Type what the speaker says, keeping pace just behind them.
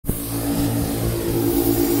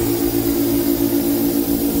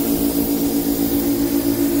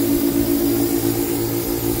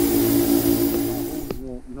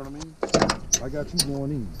Keep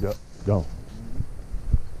going in. Yep, go.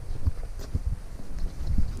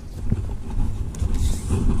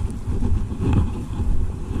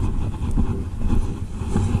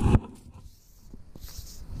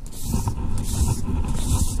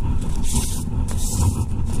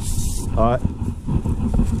 All right.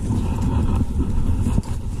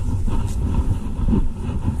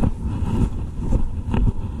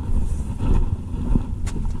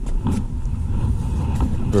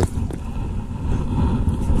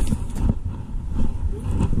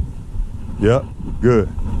 Yep, good.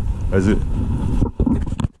 That's it.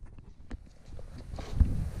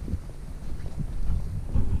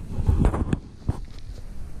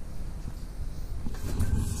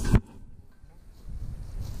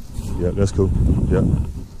 Yep, that's cool. Yep.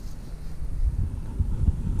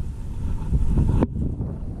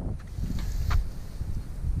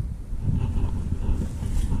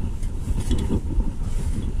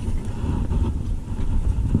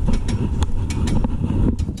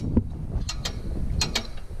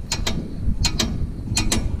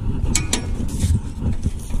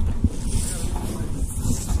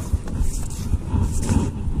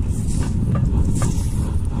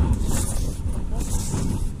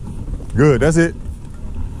 Good, that's it.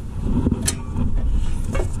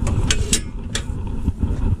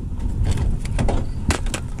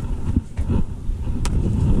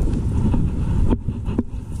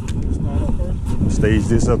 Stage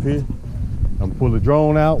this up here. I'm gonna pull the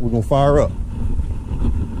drone out. We're gonna fire up.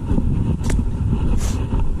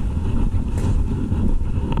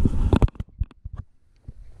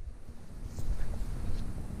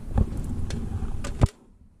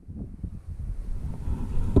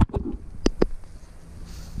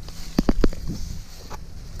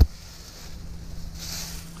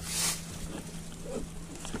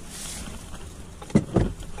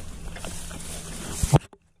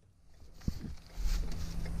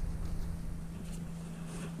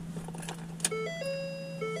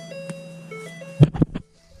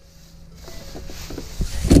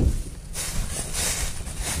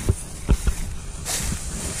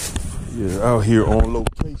 Yeah, out here on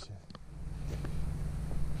location.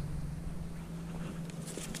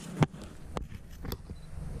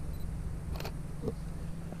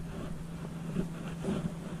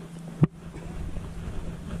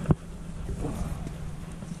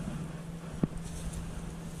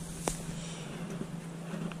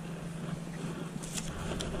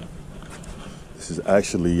 This is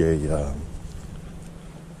actually a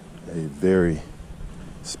very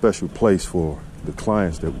special place for the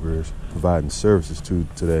clients that we're providing services to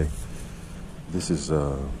today. This is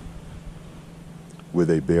where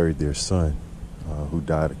they buried their son, who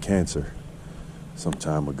died of cancer some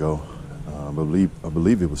time ago. I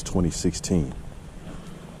believe it was 2016.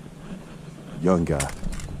 Young guy,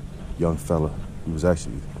 young fella. He was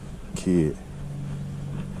actually a kid.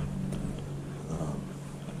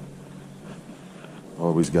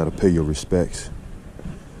 Always got to pay your respects.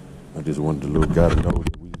 I just wanted the little guy to know that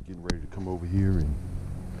we was getting ready to come over here and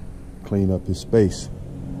clean up his space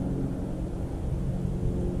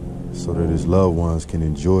so that his loved ones can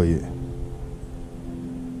enjoy it.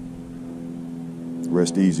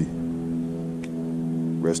 Rest easy.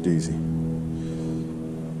 Rest easy.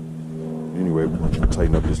 Anyway, we're going to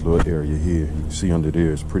tighten up this little area here. You can see under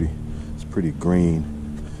there it's pretty green.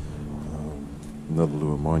 Another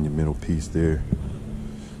little monumental piece there.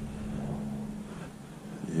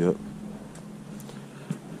 Yep.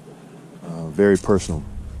 Very personal,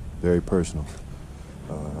 very personal.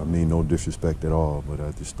 I mean no disrespect at all, but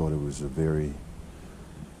I just thought it was a very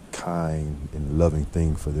kind and loving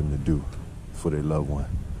thing for them to do for their loved one.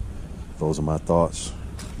 Those are my thoughts.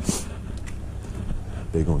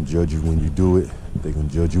 They're gonna judge you when you do it. They're gonna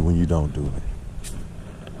judge you when you don't do it.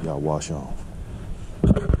 Y'all wash on.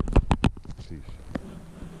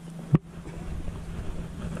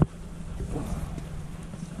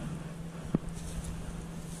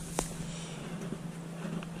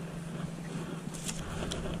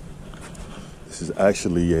 This is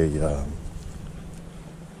actually a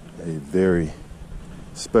very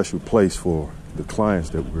special place for the clients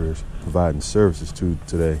that we're providing services to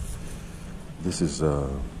today. This is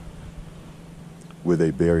where they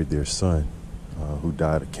buried their son, who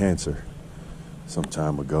died of cancer some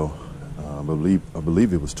time ago. I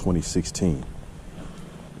believe it was 2016.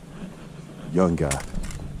 Young guy,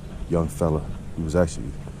 young fella. He was actually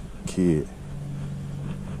a kid.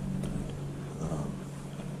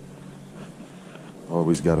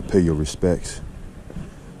 Always got to pay your respects.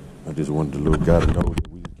 I just wanted the little guy to know that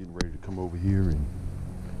we was getting ready to come over here and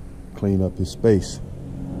clean up his space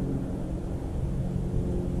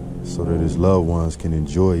so that his loved ones can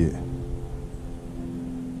enjoy it.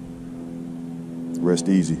 Rest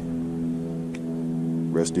easy.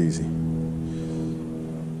 Rest easy.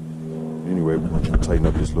 Anyway, we're gonna tighten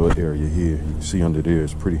up this little area here. You can see under there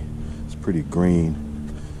it's pretty green.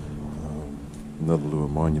 Another little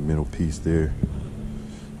monumental piece there.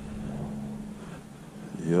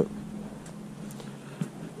 Yep.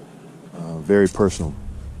 Very personal.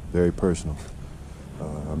 Very personal.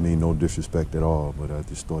 I mean no disrespect at all, but I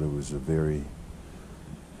just thought it was a very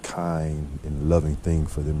kind and loving thing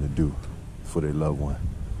for them to do for their loved one.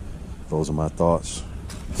 Those are my thoughts.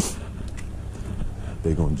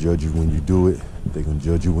 They're gonna judge you when you do it. They're gonna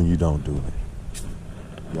judge you when you don't do it.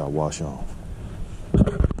 Y'all wash on.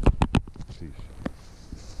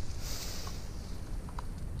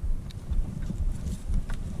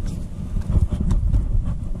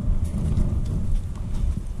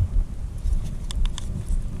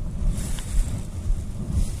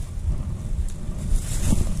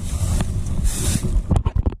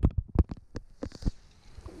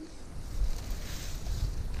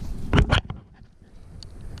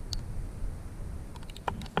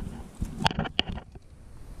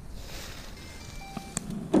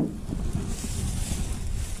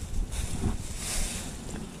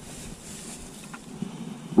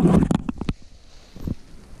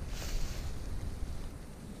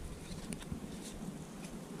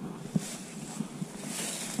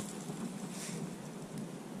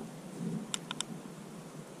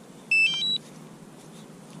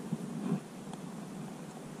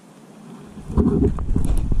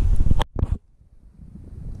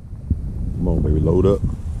 Come on, baby, load up.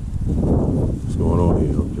 What's going on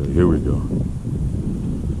here? Okay, here we go.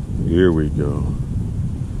 Here we go.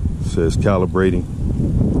 It says calibrating.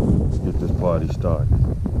 Let's get this party started.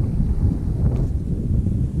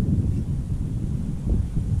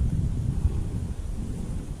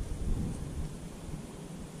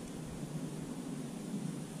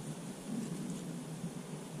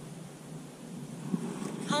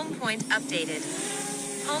 Home point updated.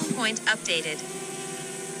 Home point updated.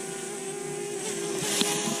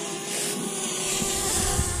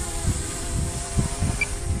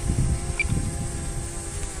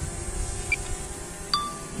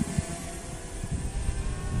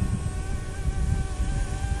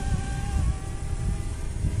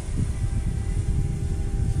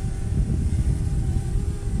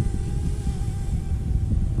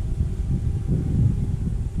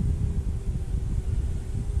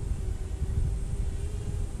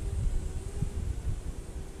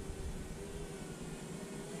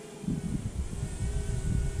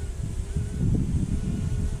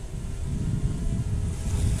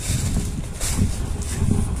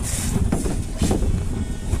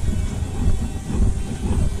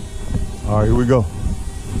 All right, here we go.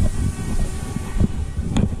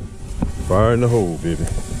 Fire in the hole, baby.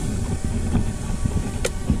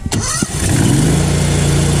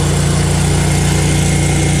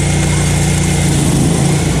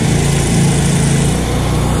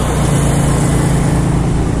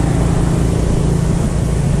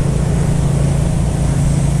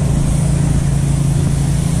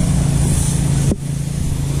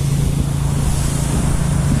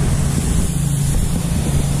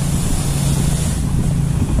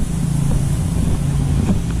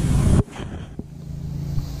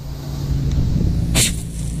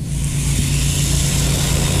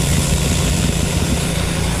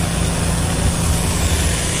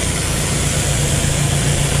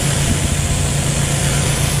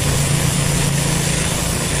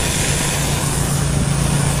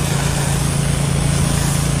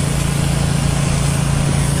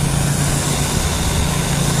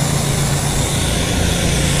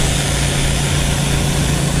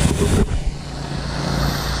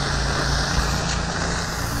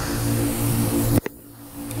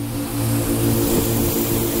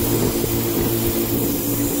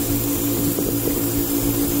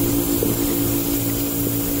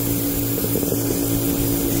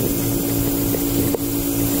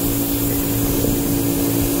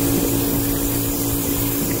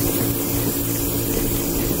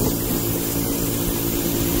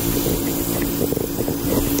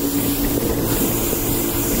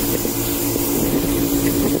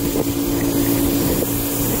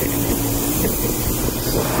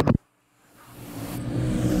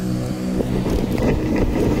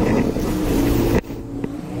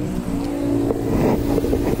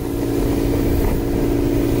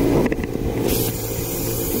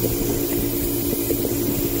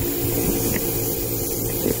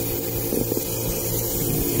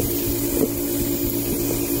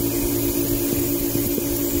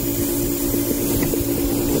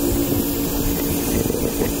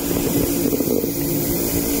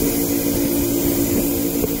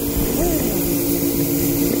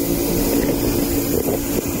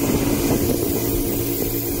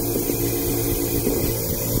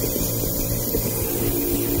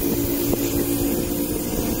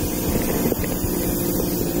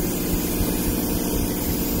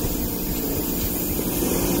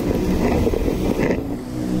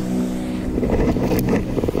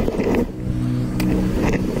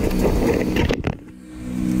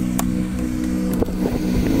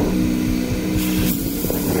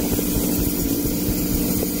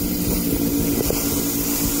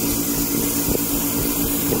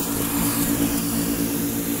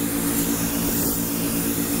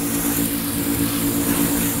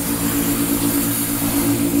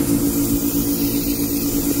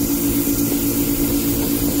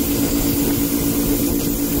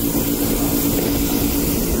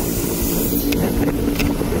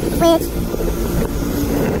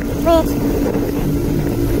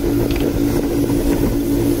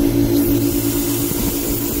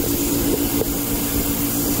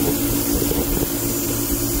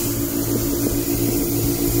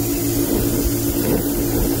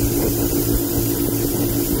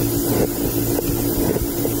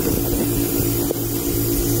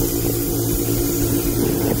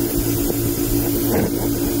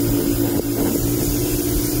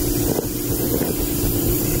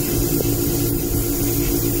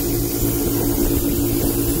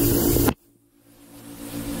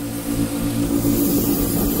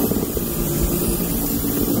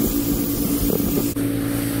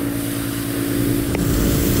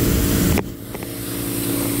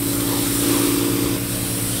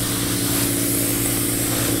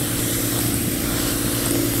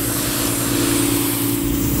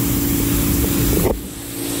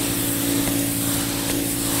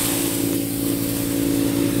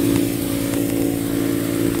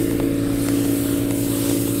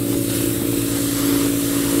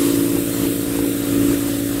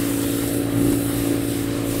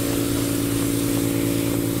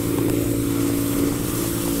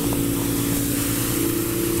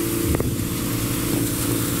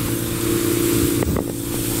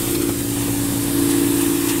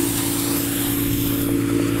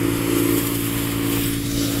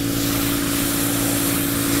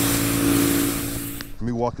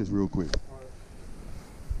 walk this real quick.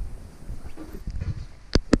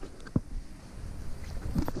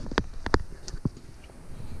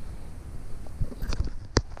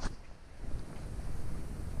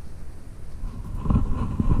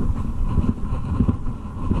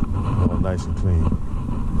 Nice and clean.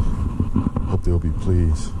 Hope they'll be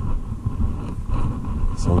pleased.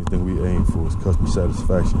 It's the only thing we aim for is customer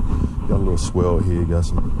satisfaction. Got a little swell here, got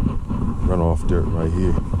some runoff dirt right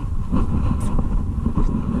here.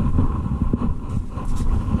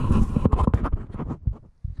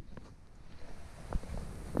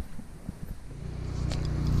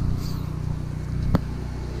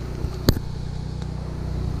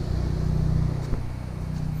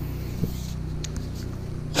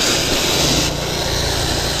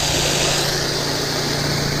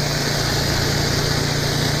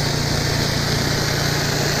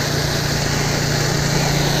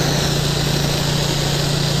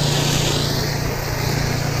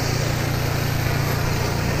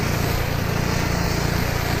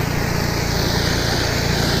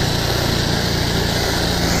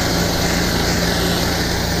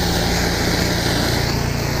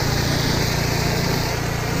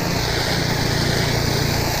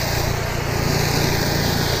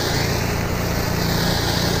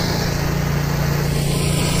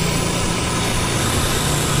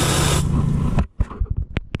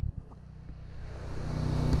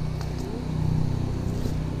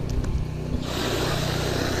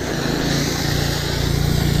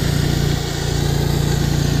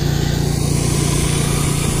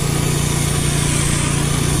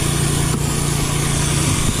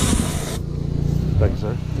 Thank you,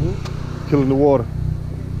 sir. Killing the water.